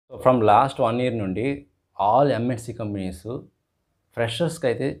From last 1 year నుండి all MNC companies ఫ్రెషర్స్‌కి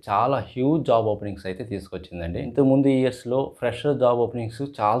అయితే చాలా హ్యూజ్ జాబ్ ఓపెనింగ్స్ అయితే తీసుకొచ్చిందండి. ఇంతకుముందు ఇయర్స్‌లో ఫ్రెషర్ జాబ్ ఓపెనింగ్స్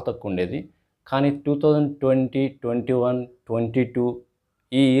చాలా తక్కువ ఉండేది. కానీ 2020, 21, 22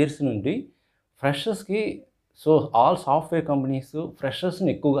 ఈ ఇయర్స్ నుండి ఫ్రెషర్స్‌కి ఆల్ సాఫ్ట్‌వేర్ కంపెనీస్ ఫ్రెషర్స్‌ని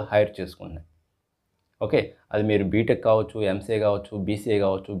ఎక్కువగా హైర్ చేసుకుంటున్నాయి. ఓకే. అది మీరు బీటెక్ కావచ్చు, ఎంసీఏ కావచ్చు, బీసీఏ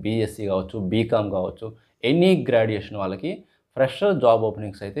కావచ్చు, బీఎస్సీ కావచ్చు, బీకామ్ కావచ్చు, ఎనీ గ్రాడ్యుయేషన్ వాళ్ళకి ఫ్రెషర్ జాబ్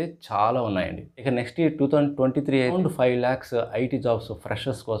ఓపెనింగ్స్ అయితే చాలా ఉన్నాయండి. ఇక next year 2023 around 5 lakhs IT jobs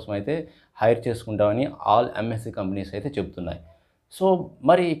freshers కోసం అయితే హైర్ చేసుకుంటామని ఆల్ ఎంఎస్సీ కంపెనీస్ అయితే చెప్తున్నాయి. సో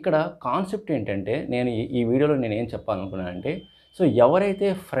మరి ఇక్కడ కాన్సెప్ట్ ఏంటంటే నేను ఈ వీడియోలో నేను ఏం చెప్పాలనుకున్నానంటే ఎవరైతే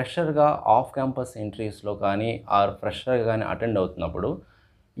ఫ్రెషర్‌గా ఆఫ్ క్యాంపస్ ఎంట్రీస్‌లో కానీ ఆర్ ఫ్రెషర్‌గా కానీ అటెండ్ అవుతున్నప్పుడు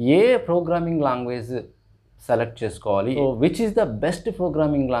ఏ ప్రోగ్రామింగ్ లాంగ్వేజ్ సెలెక్ట్ చేసుకోవాలి? Which is the best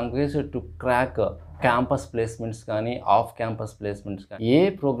programming language to crack campus placements కానీ, ఆఫ్ క్యాంపస్ ప్లేస్మెంట్స్ కానీ, ఏ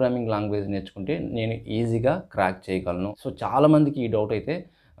ప్రోగ్రామింగ్ లాంగ్వేజ్ నేర్చుకుంటే నేను ఈజీగా క్రాక్ చేయగలను? చాలామందికి ఈ డౌట్ అయితే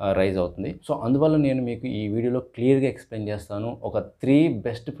రైజ్ అవుతుంది. అందువల్ల నేను మీకు ఈ వీడియోలో క్లియర్‌గా ఎక్స్‌ప్లెయిన్ చేస్తాను. ఒక 3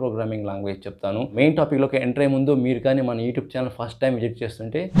 బెస్ట్ ప్రోగ్రామింగ్ లాంగ్వేజ్ చెప్తాను. మెయిన్ టాపిక్‌లోకి ఎంటర్ అయ్యే ముందు మీరు కానీ మన YouTube channel first time visit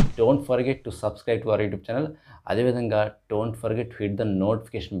చేస్తుంటే don't forget to subscribe to our YouTube channel. అదేవిధంగా don't forget to hit the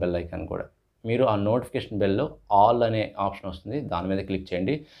notification bell icon కూడా. మీరు ఆ నోటిఫికేషన్ బెల్‌లో ఆల్ అనే ఆప్షన్ వస్తుంది. దాని మీద క్లిక్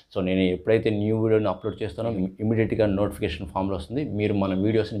చేయండి. నేను ఎప్పుడైతే న్యూ వీడియోని అప్లోడ్ చేస్తానో ఇమ్మీడియేట్‌గా నోటిఫికేషన్ ఫామ్‌లో వస్తుంది. మీరు మన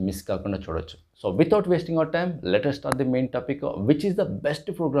వీడియోస్‌ని మిస్ కాకుండా చూడొచ్చు. Without wasting hour time let us start the main topic. Which is the best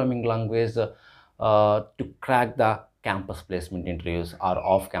programming language to crack the campus placement interviews are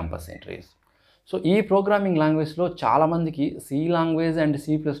off campus interviews? ఈ ప్రోగ్రామింగ్ లాంగ్వేజ్‌లో చాలామందికి C language and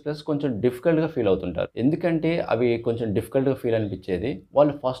C plus plus కొంచెం డిఫికల్ట్‌గా feel అవుతుంటారు. ఎందుకంటే అవి కొంచెం డిఫికల్ట్‌గా feel అనిపించేది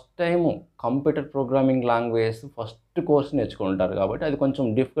వాళ్ళు first time computer programming language first course నేర్చుకుంటారు కాబట్టి అది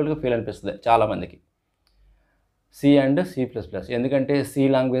కొంచెం డిఫికల్ట్‌గా ఫీల్ అనిపిస్తుంది చాలామందికి. C and C plus plus ఎందుకంటే సి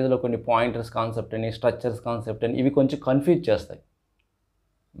లాంగ్వేజ్‌లో కొన్ని పాయింటర్స్ కాన్సెప్ట్ అని, స్ట్రక్చర్స్ కాన్సెప్ట్ అని ఇవి కొంచెం కన్‌ఫ్యూజ్ చేస్తాయి.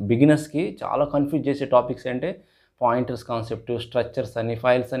 బిగినర్స్‌కి చాలా కన్‌ఫ్యూజ్ చేసే టాపిక్స్ అంటే పాయింటర్స్ కాన్సెప్ట్, స్ట్రక్చర్స్ అని,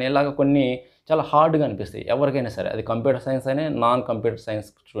 ఫైల్స్ అని ఇలాగ కొన్ని చాలా హార్డ్‌గా అనిపిస్తాయి ఎవరికైనా సరే. అది కంప్యూటర్ సైన్స్ అయినా, నాన్ కంప్యూటర్ సైన్స్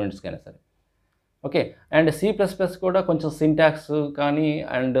స్టూడెంట్స్‌కైనా సరే. Okay. And C plus plus కూడా కొంచెం సింటాక్స్ కానీ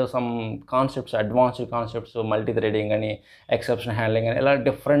and some concepts, advanced concepts, multi threading అని, ఎక్సెప్షన్ హ్యాండ్లింగ్ అని ఇలా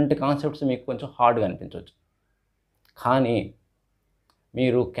డిఫరెంట్ కాన్సెప్ట్స్ మీకు కొంచెం హార్డ్‌గా అనిపించవచ్చు. కానీ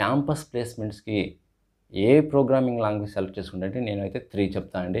మీరు క్యాంపస్ ప్లేస్మెంట్స్‌కి ఏ ప్రోగ్రామింగ్ లాంగ్వేజ్ సెలెక్ట్ చేసుకుంటే నేనైతే 3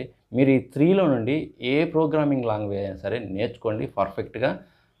 చెప్తాను అండి. మీరు ఈ 3లో నుండి ఏ ప్రోగ్రామింగ్ లాంగ్వేజ్ అయినా సరే నేర్చుకోండి పర్ఫెక్ట్‌గా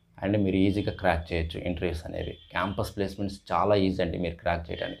అండ్ మీరు ఈజీగా క్రాక్ చేయొచ్చు ఇంటర్వ్యూస్ అనేవి. క్యాంపస్ ప్లేస్మెంట్స్ చాలా ఈజీ అండి మీరు క్రాక్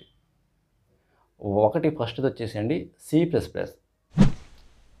చేయడానికి. ఫస్ట్‌ది వచ్చేసండి సి ప్లస్ ప్లస్,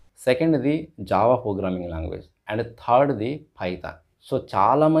 సెకండ్‌ది Java programming language and థర్డ్‌ది Python.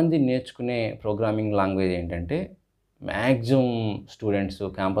 చాలామంది నేర్చుకునే ప్రోగ్రామింగ్ లాంగ్వేజ్ ఏంటంటే మ్యాక్సిమం స్టూడెంట్స్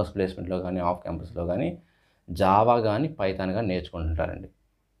క్యాంపస్ ప్లేస్మెంట్‌లో కానీ, ఆఫ్ క్యాంపస్‌లో కానీ జావా కానీ, పైథాన్ కానీ నేర్చుకుంటుంటారండి.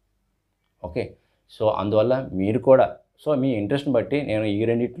 ఓకే. అందువల్ల మీరు కూడా మీ ఇంట్రెస్ట్‌ని బట్టి నేను ఈ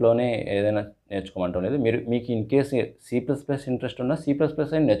రెండిట్లోనే ఏదైనా నేర్చుకోమంటం లేదు. మీకు in case C plus plus interest ఉన్నా సి ప్లస్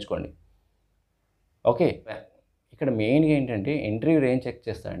ప్లస్ అయినా నేర్చుకోండి. ఓకే. ఇక్కడ మెయిన్‌గా ఏంటంటే ఇంటర్వ్యూలో ఏం చెక్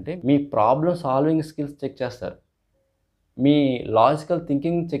చేస్తారంటే మీ ప్రాబ్లమ్ సాల్వింగ్ స్కిల్స్ చెక్ చేస్తారు. మీ లాజికల్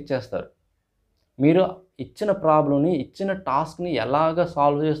థింకింగ్ చెక్ చేస్తారు. మీరు ఇచ్చిన ప్రాబ్లమ్‌ని, ఇచ్చిన టాస్క్‌ని ఎలాగా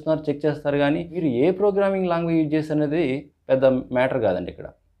సాల్వ్ చేస్తున్నారో చెక్ చేస్తారు గానీ, మీరు ఏ ప్రోగ్రామింగ్ లాంగ్వేజ్ యూజ్ చేశారనేది పెద్ద మ్యాటర్ కాదండి ఇక్కడ.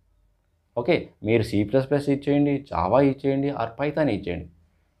 ఓకే. మీరు సి ప్లస్ ప్లస్ ఇచ్చేయండి, జావా ఇచ్చేయండి ఆర్ పైథాన్ ఇచ్చేయండి.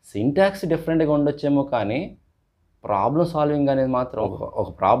 సింటాక్స్ డిఫరెంట్‌గా ఉండొచ్చేమో కానీ, ప్రాబ్లమ్ సాల్వింగ్ అనేది మాత్రం ఒక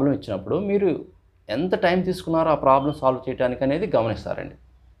ప్రాబ్లమ్ ఇచ్చినప్పుడు మీరు ఎంత టైం తీసుకున్నారో ఆ ప్రాబ్లమ్ సాల్వ్ చేయడానికి అనేది గమనిస్తారండి.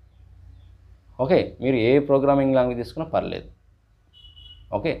 ఓకే. మీరు ఏ ప్రోగ్రామింగ్ లాంగ్వేజ్ తీసుకున్నా పర్లేదు.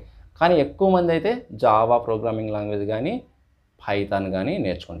 ఓకే. కానీ ఎక్కువ మంది అయితే జావా ప్రోగ్రామింగ్ లాంగ్వేజ్ కానీ, పైథాన్ కానీ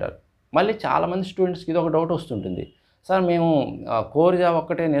నేర్చుకుంటారు. మళ్ళీ చాలామంది స్టూడెంట్స్‌కి ఇదొక డౌట్ వస్తుంటుంది. సార్ మేము కోర్ జావా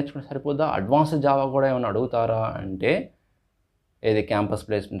ఒక్కటే నేర్చుకుంటే సరిపోద్దా? అడ్వాన్స్డ్ జావా కూడా ఏమైనా అడుగుతారా? అంటే ఏది క్యాంపస్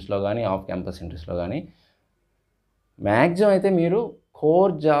ప్లేస్మెంట్స్‌లో కానీ, ఆఫ్ క్యాంపస్ ఇంటర్వ్యూస్‌లో కానీ మ్యాక్సిమం అయితే మీరు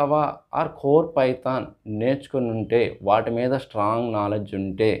core Java are core Python నేర్చుకొని ఉంటే, వాటి మీద స్ట్రాంగ్ నాలెడ్జ్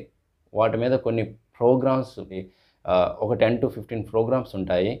ఉంటే, వాటి మీద కొన్ని ప్రోగ్రామ్స్ ఒక 10-15 ప్రోగ్రామ్స్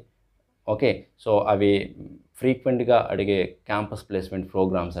ఉంటాయి. ఓకే. అవి ఫ్రీక్వెంట్‌గా అడిగే క్యాంపస్ ప్లేస్మెంట్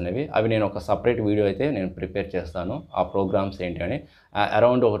ప్రోగ్రామ్స్ అనేవి. అవి నేను ఒక సెపరేట్ వీడియో అయితే నేను ప్రిపేర్ చేస్తాను. ఆ ప్రోగ్రామ్స్ ఏంటి అని.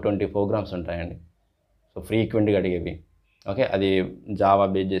 అరౌండ్ ఒక 20 ప్రోగ్రామ్స్ ఉంటాయండి. ఫ్రీక్వెంట్‌గా అడిగేవి. ఓకే. అది జావా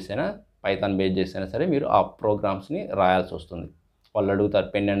బేస్ చేసైనా, పైథాన్ బేస్ చేసైనా సరే మీరు ఆ ప్రోగ్రామ్స్‌ని రాయాల్సి వస్తుంది. వాళ్ళు అడుగుతారు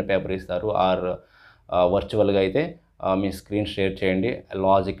పెన్ అండ్ పేపర్ ఇస్తారు ఆర్ వర్చువల్‌గా అయితే మీ స్క్రీన్ షేర్ చేయండి,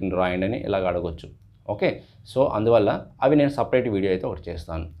 లాజిక్‌ని రాయండి అని ఇలాగ అడగొచ్చు. ఓకే. సో, అందువల్ల అవి నేను సెపరేట్ వీడియో అయితే ఒకటి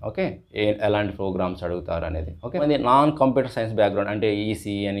చేస్తాను. ఓకే. ఎలాంటి ప్రోగ్రామ్స్ అడుగుతారనేది. ఓకే. మంది నాన్ కంప్యూటర్ సైన్స్ బ్యాక్‌గ్రౌండ్ అంటే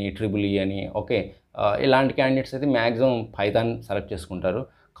ఈసీ అని, ట్రిపుల్ ఈ అని ఓకే. ఇలాంటి క్యాండిడేట్స్ అయితే మాక్సిమం పైథాన్ సెలెక్ట్ చేసుకుంటారు.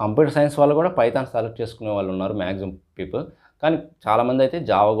 కంప్యూటర్ సైన్స్ వాళ్ళు కూడా పైథాన్ సెలెక్ట్ చేసుకునే వాళ్ళు ఉన్నారు మాక్సిమం పీపుల్. కానీ చాలామంది అయితే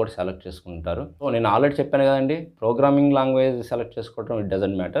జావా కూడా సెలెక్ట్ చేసుకుంటారు. సో, నేను ఆల్రెడీ చెప్పాను కదండీ! ప్రోగ్రామింగ్ లాంగ్వేజ్ సెలెక్ట్ చేసుకోవడం ఇట్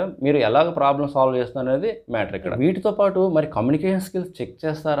డజంట్ మ్యాటర్. మీరు ఎలాగ ప్రాబ్లమ్ సాల్వ్ చేస్తున్నారనేది మ్యాటర్ ఇక్కడ. వీటితో పాటు మరి కమ్యూనికేషన్ స్కిల్స్ చెక్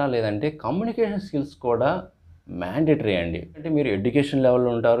చేస్తారా? లేదంటే కమ్యూనికేషన్ స్కిల్స్ కూడా మ్యాండేటరీ అండి. అంటే మీరు ఎడ్యుకేషన్ లెవెల్‌లో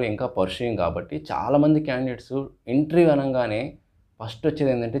ఉంటారు. ఇంకా పర్సూయింగ్ కాబట్టి చాలామంది క్యాండిడేట్స్ ఇంటర్వ్యూ అనంగానే ఫస్ట్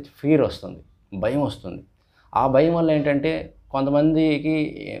వచ్చేది ఏంటంటే ఫియర్ వస్తుంది. భయం వస్తుంది. ఆ భయం వల్ల ఏంటంటే కొంతమందికి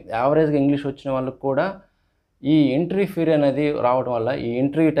యావరేజ్‌గా ఇంగ్లీష్ వచ్చిన వాళ్ళకి కూడా ఈ ఇంటర్వ్యూ ఫియర్ అనేది రావడం వల్ల ఈ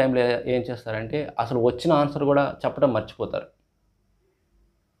ఇంటర్వ్యూ టైంలో ఏం చేస్తారంటే అసలు వచ్చిన ఆన్సర్ కూడా చెప్పడం మర్చిపోతారు.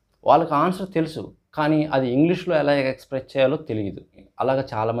 వాళ్ళకి ఆన్సర్ తెలుసు. కానీ అది ఇంగ్లీష్‌లో ఎలా ఎక్స్‌ప్రెస్ చేయాలో తెలీదు. అలాగా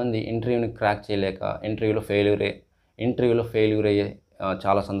చాలామంది ఇంటర్వ్యూని క్రాక్ చేయలేక ఇంటర్వ్యూలో ఫెయిల్యూర్ అయ్యే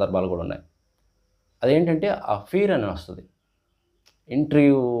చాలా సందర్భాలు కూడా ఉన్నాయి. అదేంటంటే ఆ ఫియర్ అని వస్తది.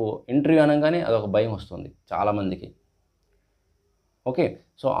 ఇంటర్వ్యూ ఇంటర్వ్యూ అనంగానే అదొక భయం వస్తుంది చాలామందికి. ఓకే.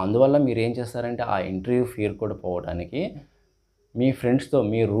 సో, అందువల్ల మీరేం చేస్తారంటే ఆ ఇంటర్వ్యూ ఫియర్ కూడా పోవడానికి మీ ఫ్రెండ్స్‌తో,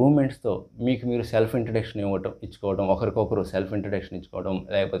 మీ రూమ్‌మేట్స్‌తో మీకు మీరు సెల్ఫ్ ఇంట్రడక్షన్ ఇచ్చుకోవడం, ఒకరికొకరు సెల్ఫ్ ఇంట్రడక్షన్ ఇచ్చుకోవడం,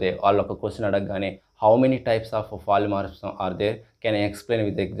 లేకపోతే వాళ్ళొక క్వెషన్ అడగగానే how many types of polymorphism are there? Can I explain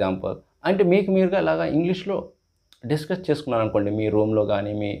with example? అంటే మీకు మీరుగా ఇలాగా ఇంగ్లీష్‌లో డిస్కస్ చేసుకున్నారనుకోండి మీ రూమ్‌లో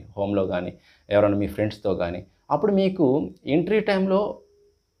గానీ, మీ హోమ్‌లో గానీ, ఎవరైనా మీ ఫ్రెండ్స్‌తో గానీ, అప్పుడు మీకు ఇంటర్వ్యూ టైంలో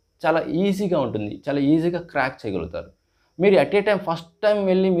చాలా ఈజీగా ఉంటుంది. చాలా ఈజీగా క్రాక్ చేయగలుగుతారు. మీరు at a time first time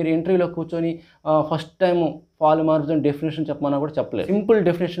వెళ్లి మీరు ఇంటర్వ్యూలో కూర్చొని ఫస్ట్ టైము పాలిమార్ఫిజం డెఫినిషన్ చెప్పమన్నా కూడా చెప్పలేరు. సింపుల్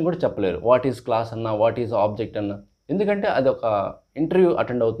డెఫినిషన్ కూడా చెప్పలేరు. వాట్ ఈస్ క్లాస్ అన్నా, వాట్ ఈస్ ఆబ్జెక్ట్ అన్నా. ఎందుకంటే అదొక ఇంటర్వ్యూ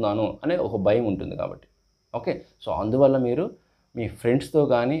అటెండ్ అవుతున్నాను అనే ఒక భయం ఉంటుంది కాబట్టి. ఓకే. సో, అందువల్ల మీరు మీ ఫ్రెండ్స్‌తో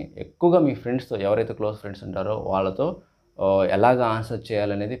గానీ, ఎక్కువగా మీ ఫ్రెండ్స్‌తో ఎవరైతే క్లోజ్ ఫ్రెండ్స్ ఉంటారో వాళ్ళతో ఎలాగ ఆన్సర్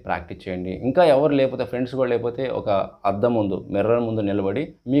చేయాలనేది ప్రాక్టీస్ చేయండి. ఇంకా ఎవరు లేకపోతే ఫ్రెండ్స్ కూడా లేకపోతే ఒక అద్దం ముందు, మిర్రర్ ముందు నిలబడి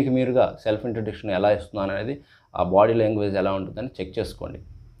మీకు మీరుగా సెల్ఫ్ ఇంట్రడక్షన్ ఎలా ఇస్తున్నాననేది ఆ బాడీ లాంగ్వేజ్ ఎలా ఉంటుందని చెక్ చేసుకోండి.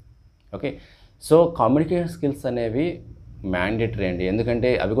 ఓకే. సో, కమ్యూనికేషన్ స్కిల్స్ అనేవి మ్యాండేటరీ అండి. ఎందుకంటే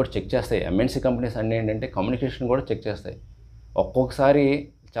అవి కూడా చెక్ చేస్తాయి. ఎంఎన్‌సీ కంపెనీస్ అన్నీ ఏంటంటే కమ్యూనికేషన్ కూడా చెక్ చేస్తాయి. ఒక్కొక్కసారి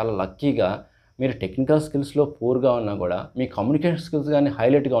చాలా లక్కీగా మీరు టెక్నికల్ స్కిల్స్‌లో పూర్‌గా ఉన్నా కూడా మీ కమ్యూనికేషన్ స్కిల్స్ గాని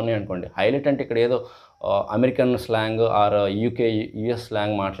హైలైట్‌గా ఉన్నాయనుకోండి. హైలైట్ అంటే ఇక్కడ ఏదో American slang or UK, US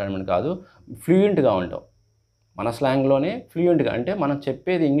slang మాట్లాడమని కాదు. ఫ్లూయెంట్‌గా ఉంటాం. మన స్లాంగ్‌లోనే ఫ్లూయెంట్‌గా అంటే మనం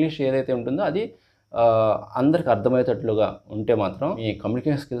చెప్పేది ఇంగ్లీష్ ఏదైతే ఉంటుందో అది అందరికి అర్థమయ్యేటట్లుగా ఉంటే మాత్రం ఈ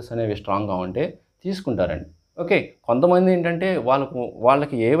కమ్యూనికేషన్ స్కిల్స్ అనేవి స్ట్రాంగ్‌గా ఉంటే తీసుకుంటారండి. ఓకే. కొంతమంది ఏంటంటే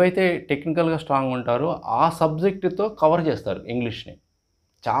వాళ్ళకి ఏవైతే టెక్నికల్‌గా స్ట్రాంగ్ ఉంటారో ఆ సబ్జెక్ట్‌తో కవర్ చేస్తారు ఇంగ్లీష్‌ని.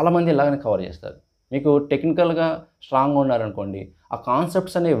 చాలామంది ఇలాగనే కవర్ చేస్తారు. మీకు టెక్నికల్‌గా స్ట్రాంగ్‌గా ఉన్నారనుకోండి, ఆ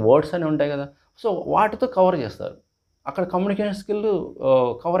కాన్సెప్ట్స్ అనేవి వర్డ్స్ అనేవి ఉంటాయి కదా! సో, వాటితో కవర్ చేస్తారు. అక్కడ కమ్యూనికేషన్ స్కిల్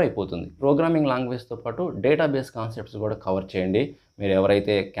కవర్ అయిపోతుంది. ప్రోగ్రామింగ్ లాంగ్వేజ్‌తో పాటు డేటాబేస్ కాన్సెప్ట్స్ కూడా కవర్ చేయండి. మీరు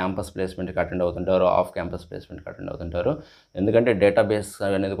ఎవరైతే campus ప్లేస్‌మెంట్‌కి attend అవుతుంటారో, off campus ప్లేస్‌మెంట్‌కి attend అవుతుంటారో, ఎందుకంటే డేటాబేస్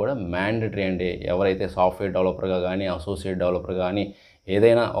అనేది కూడా మ్యాండేటరీ అండి. ఎవరైతే సాఫ్ట్‌వేర్ డెవలపర్‌గా గానీ, అసోసియేట్ డెవలపర్ గానీ,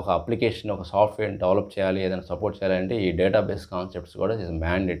 ఏదైనా ఒక అప్లికేషన్, ఒక సాఫ్ట్‌వేర్‌ని డెవలప్ చేయాలి, ఏదైనా సపోర్ట్ చేయాలంటే ఈ డేటాబేస్ కాన్సెప్ట్స్ కూడా ఇస్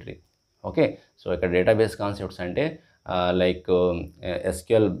మ్యాండేటరీ. ఓకే. సో, ఇక్కడ డేటాబేస్ కాన్సెప్ట్స్ అంటే లైక్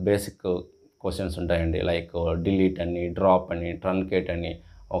ఎస్‌క్యూఎల్ బేసిక్ క్వెషన్స్ ఉంటాయండి. లైక్ డిలీట్ అని, డ్రాప్ అని, ట్రంకేట్ అని,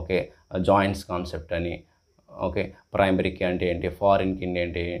 ఓకే. జాయిన్స్ కాన్సెప్ట్ అని, ఓకే. ప్రైమరీ కీ అంటే ఏంటి? ఫారిన్ కీ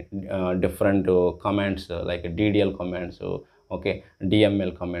ఏంటి? Different commands like DDL commands, okay.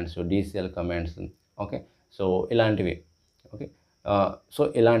 డీఎంఎల్ commands, DCL commands, okay. So, ఇలాంటివి. ఓకే. సో,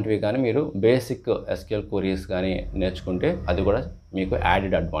 ఇలాంటివి కానీ మీరు బేసిక్ ఎస్‌క్యూఎల్ క్వెరీస్ గానీ నేర్చుకుంటే అది కూడా మీకు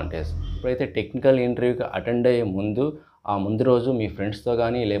యాడెడ్ అడ్వాంటేజ్. ఇప్పుడైతే టెక్నికల్ ఇంటర్వ్యూకి అటెండ్ అయ్యే ముందు, ఆ ముందు రోజు మీ ఫ్రెండ్స్‌తో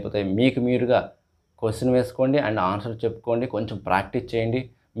గానీ, లేకపోతే మీకు మీరుగా క్వెషన్ వేసుకోండి అండ్ ఆన్సర్ చెప్పుకోండి. కొంచెం ప్రాక్టీస్ చేయండి.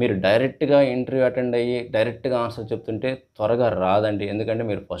 మీరు డైరెక్ట్‌గా ఇంటర్వ్యూ అటెండ్ అయ్యి, డైరెక్ట్‌గా ఆన్సర్ చెప్తుంటే త్వరగా రాదండి. ఎందుకంటే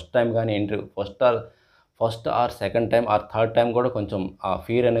మీరు ఫస్ట్ టైమ్ గానీ interview first are second time or third time కూడా కొంచెం ఆ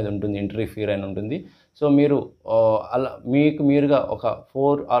ఫియర్ అనేది ఉంటుంది. ఇంటర్వ్యూ ఫియర్ అని ఉంటుంది. సో, మీరు అలా మీకు మీరుగా ఒక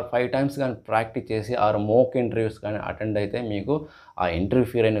 4 ఆర్ 5 టైమ్స్ గానీ ప్రాక్టీస్ చేసి ఆర్ మోక్ ఇంటర్వ్యూస్ కానీ అటెండ్ అయితే మీకు ఆ ఇంటర్వ్యూ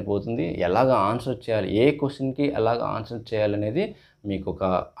ఫియర్ అనేది పోతుంది. ఎలాగ ఆన్సర్ చేయాలి, ఏ క్వెషన్‌కి ఎలాగ ఆన్సర్ చేయాలనేది మీకు ఒక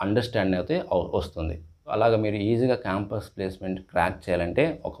అండర్‌స్టాండింగ్ అయితే వస్తుంది. అలాగా మీరు ఈజీగా క్యాంపస్ ప్లేస్‌మెంట్ క్రాక్ చేయాలంటే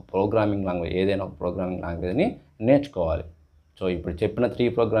ఒక ప్రోగ్రామింగ్ లాంగ్వేజ్ ఏదైనా ఒక ప్రోగ్రామింగ్ లాంగ్వేజ్‌ని నేర్చుకోవాలి. సో, ఇప్పుడు చెప్పిన 3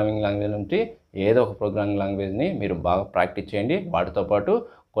 ప్రోగ్రామింగ్ లాంగ్వేజ్ నుండి ఏదో ఒక ప్రోగ్రామింగ్ లాంగ్వేజ్‌ని మీరు బాగా ప్రాక్టీస్ చేయండి. వాటితో పాటు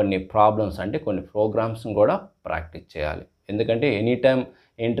కొన్ని ప్రాబ్లమ్స్ అంటే కొన్ని ప్రోగ్రామ్స్‌ని కూడా ప్రాక్టీస్ చేయాలి. ఎందుకంటే ఎనీ టైమ్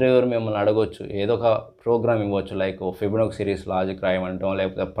ఇంటర్వ్యూయర్ మిమ్మల్ని అడగొచ్చు. ఏదో ఒక ప్రోగ్రామ్ ఇవ్వచ్చు. లైక్ ఫిబొనాక్సి సిరీస్ లాజిక్ రాయమనటం,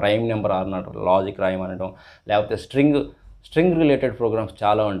 లేకపోతే ప్రైమ్ నంబర్ ఆర్డర్ లాజిక్ రాయమనటం, లేకపోతే స్ట్రింగ్ స్ట్రింగ్ రిలేటెడ్ ప్రోగ్రామ్స్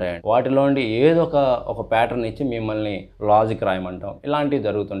చాలా ఉంటాయండి. వాటిలో నుండి ఏదో ఒక ప్యాటర్న్ ఇచ్చి మిమ్మల్ని లాజిక్ రాయమంటాం. ఇలాంటివి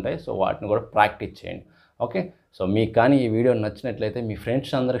జరుగుతుంటాయి. సో వాటిని కూడా ప్రాక్టీస్ చేయండి. ఓకే. సో మీకు కానీ ఈ వీడియో నచ్చినట్లయితే మీ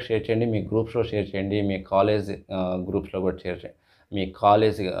ఫ్రెండ్స్ అందరికి షేర్ చేయండి. మీ గ్రూప్స్లో షేర్ చేయండి. మీ కాలేజ్ గ్రూప్స్లో కూడా షేర్ చేయండి. మీ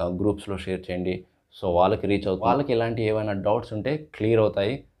కాలేజ్ గ్రూప్స్లో షేర్ చేయండి. సో వాళ్ళకి రీచ్ అవుతుంది. వాళ్ళకి ఇలాంటి ఏమైనా డౌట్స్ ఉంటే క్లియర్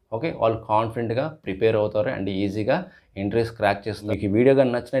అవుతాయి. ఓకే. వాళ్ళు కాన్ఫిడెంట్గా ప్రిపేర్ అవుతారు అండ్ ఈజీగా ఎంట్రీస్ క్రాక్ చేస్తారు. మీకు ఈ వీడియో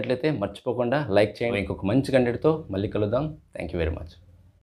కానీ నచ్చినట్లయితే మర్చిపోకుండా లైక్ చేయండి. ఇంకొక మంచి కంటెంట్తో మళ్ళీ కలుద్దాం. Thank you very much.